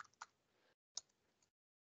place,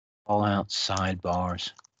 all out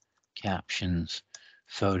sidebars, captions,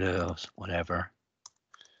 photos, whatever,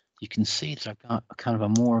 you can see that I've got a kind of a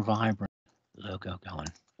more vibrant logo going,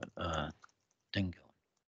 thing going.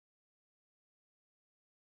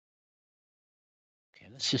 Okay,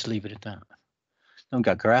 let's just leave it at that. Now we've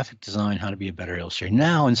got graphic design, how to be a better illustrator.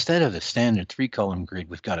 Now, instead of the standard 3-column grid,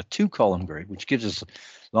 we've got a 2-column grid, which gives us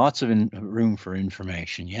lots of room for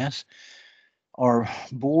information. Yes, our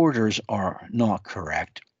borders are not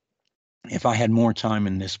correct. If I had more time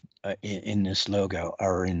in this logo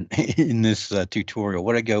or in in this tutorial,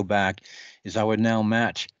 what I go back is I would now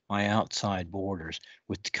match my outside borders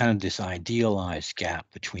with kind of this idealized gap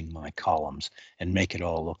between my columns and make it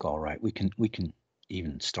all look all right. We can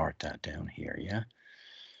even start that down here. Yeah.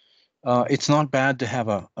 It's not bad to have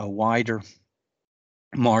a wider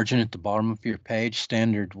margin at the bottom of your page.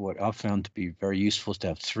 Standard, what I've found to be very useful is to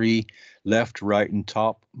have 3 left, right, and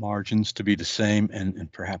top margins to be the same,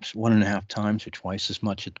 and perhaps 1.5 times or twice as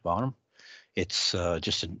much at the bottom. It's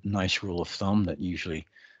just a nice rule of thumb that usually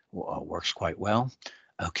works quite well.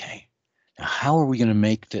 Okay, now how are we going to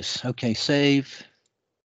make this? Okay, save.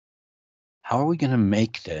 How are we going to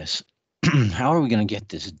make this? How are we going to get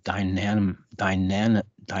this dynamicism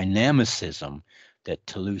that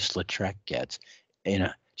Toulouse-Lautrec gets in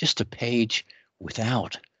just a page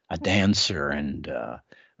without a dancer and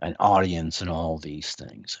an audience and all these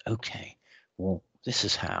things? Okay, well, this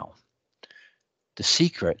is how. The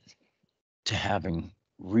secret to having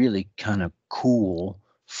really kind of cool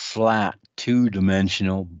flat,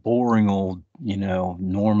 two-dimensional, boring old,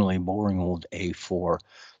 normally boring old A4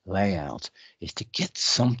 layouts is to get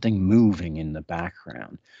something moving in the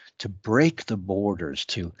background, to break the borders,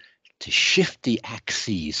 to shift the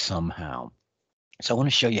axes somehow. So I want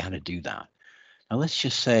to show you how to do that. Now let's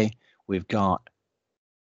just say we've got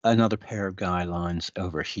another pair of guidelines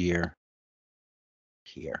over here,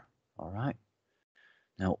 here. All right.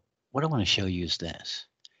 Now, what I want to show you is this.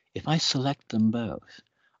 If I select them both,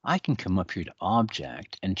 I can come up here to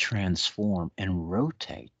Object and transform and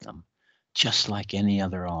rotate them just like any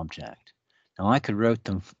other object. Now, I could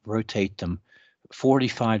rotate them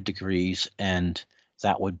 45 degrees, and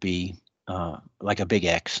that would be like a big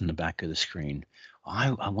X in the back of the screen.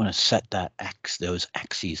 I want to set those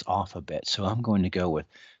axes off a bit, so I'm going to go with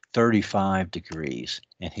 35 degrees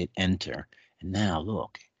and hit Enter. And now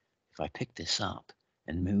look, if I pick this up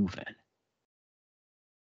and move it,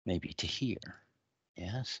 maybe to here,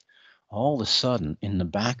 yes, all of a sudden in the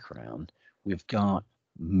background, we've got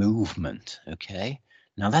movement, okay?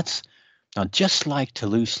 Now just like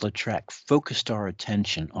Toulouse-Lautrec focused our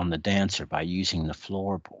attention on the dancer by using the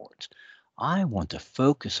floorboards, I want to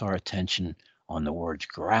focus our attention on the words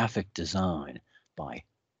graphic design by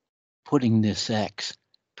putting this X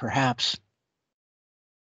perhaps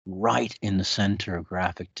right in the center of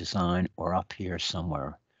graphic design or up here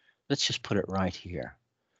somewhere. Let's just put it right here.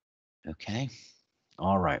 Okay,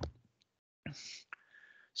 all right.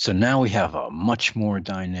 So now we have a much more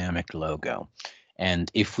dynamic logo. And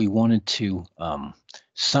if we wanted to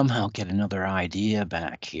somehow get another idea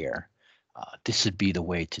back here, this would be the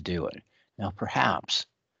way to do it. Now, perhaps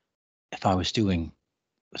if I was doing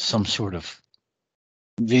some sort of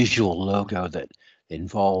visual logo that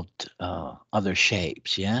involved other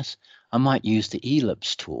shapes, yes, I might use the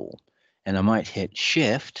ellipse tool, and I might hit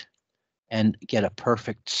Shift and get a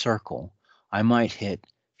perfect circle. I might hit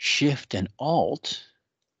Shift and Alt,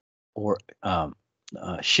 or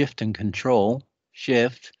Shift and Control,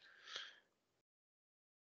 Shift,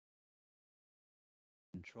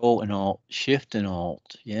 Control and Alt, Shift and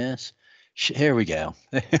Alt, yes. Here we go.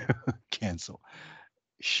 Cancel.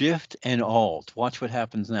 Shift and Alt. Watch what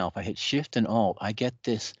happens now. If I hit Shift and Alt, I get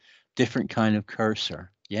this different kind of cursor,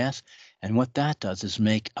 yes? And what that does is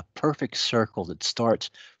make a perfect circle that starts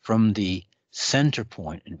from the center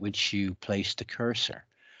point in which you place the cursor.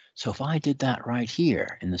 So if I did that right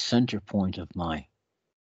here in the center point of my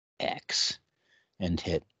X and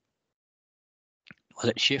hit, was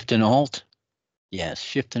it Shift and Alt? Yes,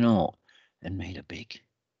 Shift and Alt, and made a big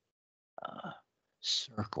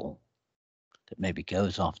circle that maybe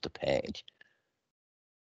goes off the page.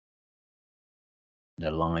 It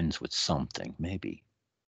aligns with something, maybe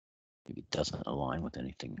it doesn't align with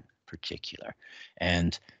anything particular.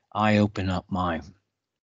 And I open up my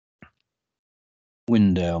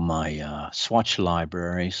window, my swatch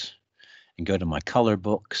libraries, and go to my color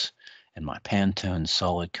books and my Pantone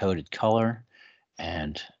solid coded color.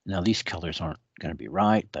 And now these colors aren't going to be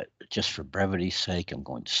right, but just for brevity's sake, I'm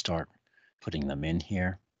going to start putting them in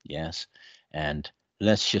here. Yes. And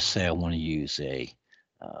let's just say I want to use a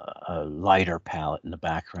lighter palette in the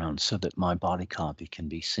background so that my body copy can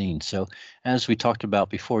be seen. So as we talked about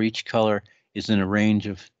before, each color is in a range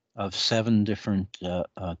of 7 different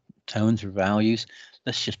tones or values.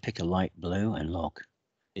 Let's just pick a light blue and look,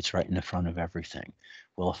 it's right in the front of everything.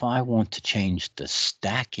 Well, if I want to change the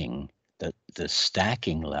stacking, the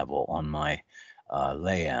stacking level on my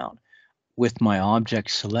layout, with my object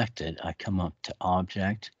selected, I come up to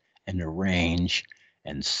Object and Arrange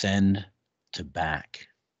and Send to Back.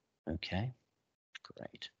 Okay,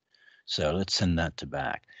 great. So let's send that to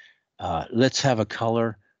back. Let's have a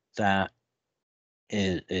color that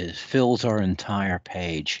fills our entire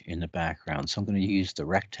page in the background. So I'm going to use the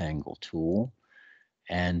rectangle tool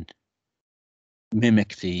and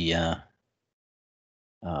mimic the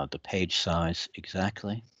page size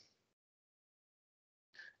exactly.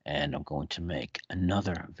 And I'm going to make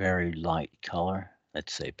another very light color,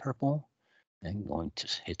 let's say purple. I'm going to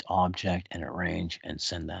hit Object and Arrange and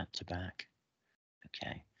send that to back.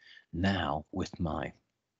 Okay, now with my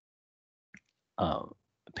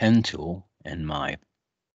pen tool and my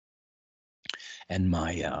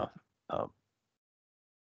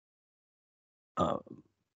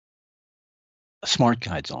smart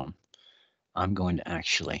guides on, I'm going to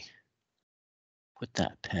actually put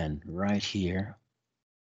that pen right here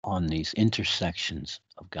on these intersections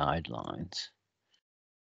of guidelines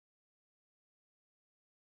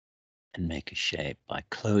and make a shape by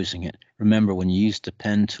closing it. Remember, when you use the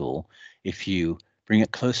pen tool, if you bring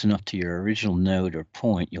it close enough to your original node or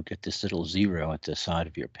point, you'll get this little 0 at the side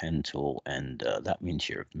of your pen tool, and that means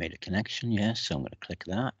you've made a connection. Yes, so I'm going to click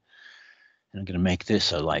that. And I'm going to make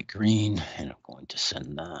this a light green, and I'm going to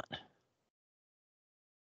send that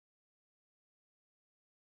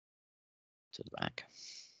to the back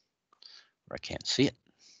where I can't see it.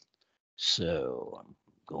 So I'm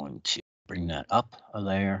going to bring that up a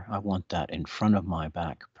layer. I want that in front of my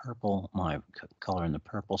back purple, my color in the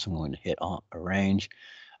purple, so I'm going to hit arrange.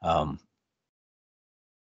 And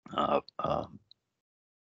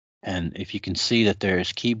if you can see that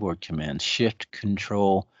there's keyboard commands, Shift,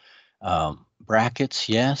 Control, brackets,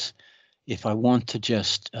 yes. If I want to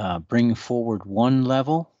just bring forward one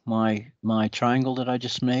level, my triangle that I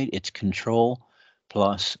just made, it's Control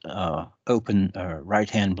plus open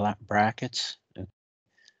right-hand brackets.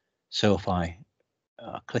 So if I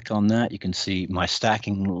click on that, you can see my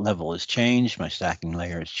stacking level has changed, my stacking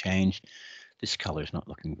layer has changed. This color is not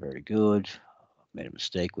looking very good. I've made a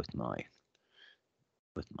mistake with my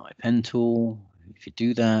pen tool. If you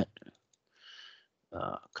do that,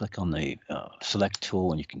 click on the select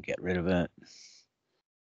tool and you can get rid of it.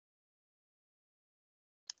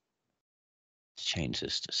 Let's change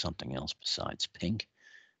this to something else besides pink,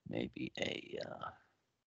 maybe a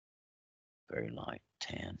very light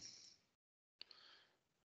tan.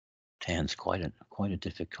 Tan's quite a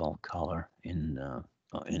difficult color in the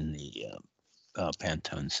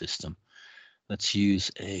Pantone system. Let's use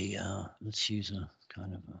a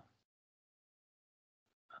kind of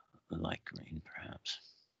a light green, perhaps.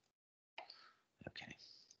 Okay.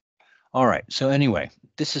 All right. So anyway,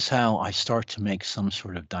 this is how I start to make some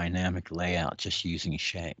sort of dynamic layout just using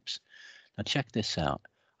shapes. Now check this out.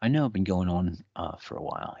 I know I've been going on for a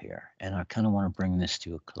while here, and I kind of want to bring this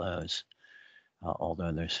to a close,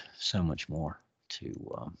 although there's so much more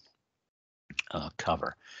to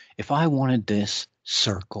cover. If I wanted this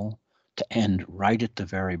circle to end right at the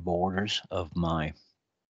very borders of my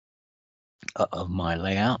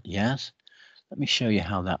layout, yes, let me show you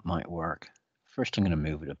how that might work. First, I'm going to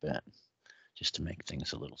move it a bit just to make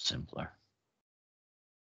things a little simpler.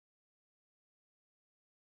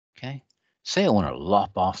 Okay, say I want to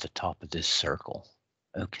lop off the top of this circle.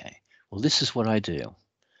 Okay, well, this is what I do.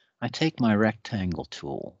 I take my rectangle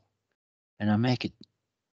tool and I make it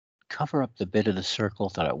cover up the bit of the circle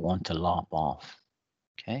that I want to lop off.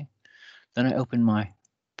 Okay, then I open my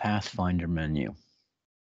Pathfinder menu.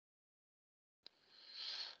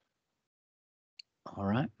 All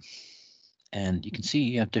right, and you can see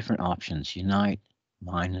you have different options: unite,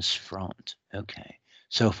 minus, front. Okay,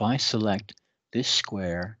 so if I select this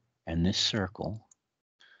square and this circle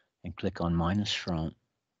and click on minus front,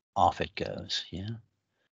 off it goes. Yeah,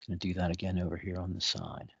 going to do that again over here on the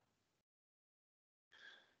side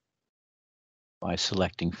by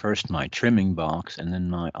selecting first my trimming box and then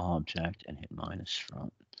my object and hit minus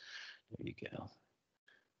front. There you go.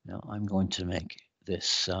 Now I'm going to make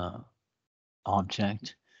this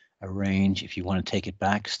object arrange. If you want to take it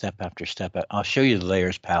back step after step, I'll show you the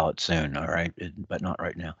layers palette soon, all right, but not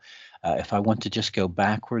right now. If I want to just go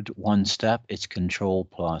backward one step, it's Control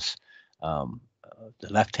plus the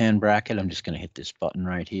left-hand bracket. I'm just going to hit this button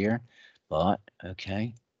right here, but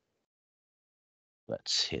okay.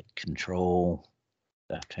 Let's hit Control,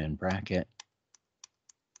 left-hand bracket.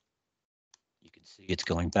 You can see it's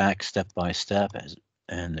going back step by step,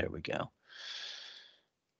 and there we go.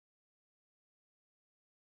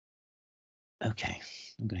 Okay,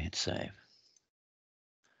 I'm going to hit save.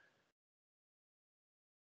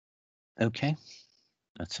 Okay,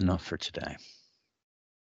 that's enough for today.